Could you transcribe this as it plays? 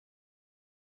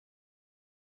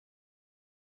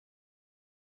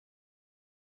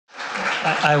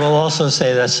I will also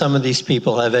say that some of these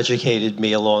people have educated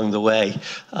me along the way.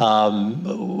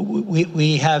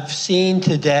 We have seen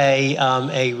today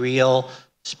a real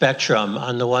spectrum.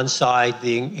 On the one side,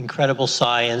 the incredible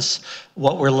science,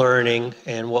 what we're learning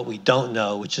and what we don't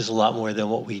know, which is a lot more than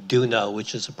what we do know,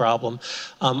 which is a problem.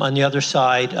 On the other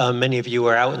side, many of you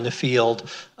are out in the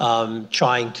field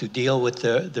trying to deal with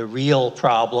the real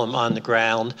problem on the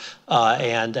ground.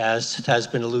 And as has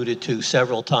been alluded to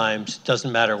several times, it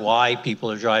doesn't matter why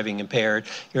people are driving impaired.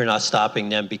 You're not stopping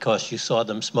them because you saw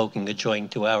them smoking a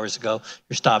joint 2 hours ago.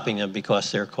 You're stopping them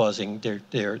because they're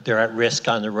at risk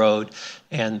on the road,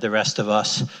 and the rest of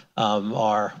us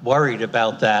are worried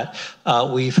about that.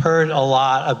 We've heard a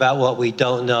lot about what we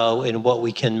don't know and what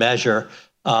we can measure.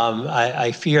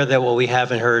 I fear that what we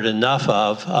haven't heard enough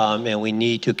of, and we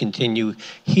need to continue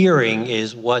hearing,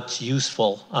 is what's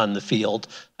useful on the field.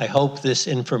 I hope this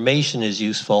information is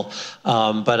useful,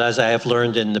 but as I have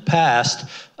learned in the past,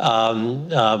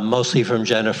 mostly from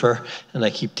Jennifer, and I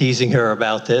keep teasing her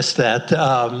about this, that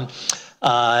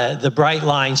the bright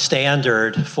line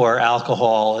standard for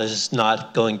alcohol is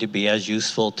not going to be as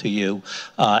useful to you,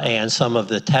 and some of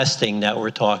the testing that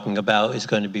we're talking about is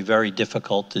going to be very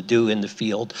difficult to do in the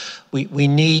field. We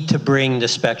need to bring the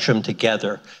spectrum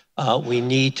together. We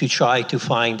need to try to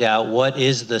find out what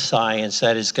is the science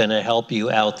that is going to help you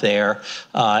out there.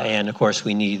 And of course,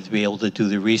 we need to be able to do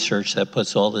the research that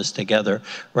puts all this together.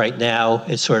 Right now,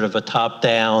 it's sort of a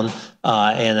top-down,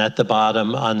 and at the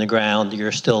bottom on the ground,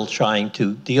 you're still trying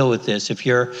to deal with this. If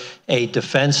you're a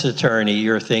defense attorney,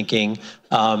 you're thinking,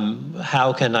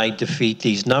 how can I defeat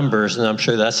these numbers? And I'm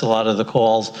sure that's a lot of the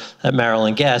calls that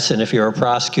Marilyn gets. And if you're a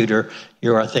prosecutor,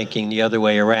 you are thinking the other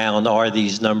way around, are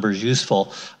these numbers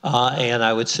useful? And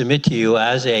I would submit to you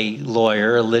as a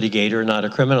lawyer, a litigator, not a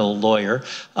criminal lawyer,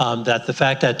 that the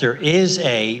fact that there is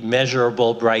a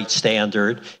measurable bright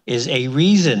standard is a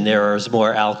reason there is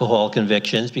more alcohol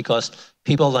convictions, because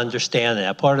people understand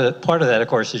that. Part of that, of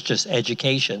course, is just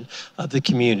education of the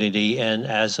community. And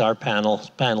as our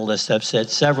panelists have said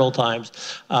several times,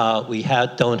 we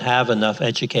don't have enough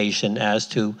education as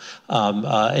to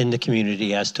in the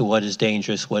community as to what is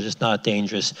dangerous, what is not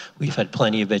dangerous. We've had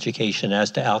plenty of education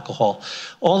as to alcohol.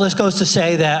 All this goes to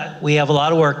say that we have a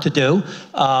lot of work to do.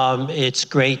 It's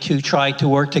great to try to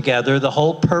work together. The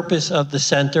whole purpose of the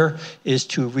center is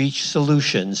to reach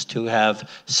solutions, to have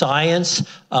science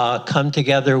come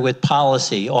together with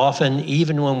policy. Often,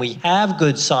 even when we have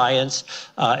good science,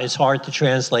 it's hard to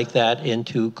translate that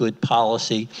into good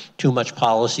policy. Too much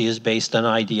policy is based on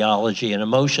ideology and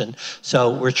emotion. So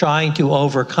we're trying to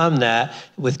overcome that.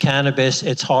 With cannabis,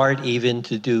 it's hard even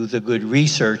to do the good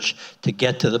research to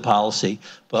get to the policy.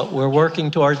 But we're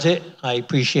working towards it. I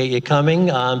appreciate you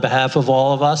coming on behalf of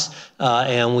all of us,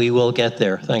 and we will get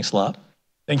there. Thanks a lot.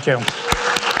 Thank you.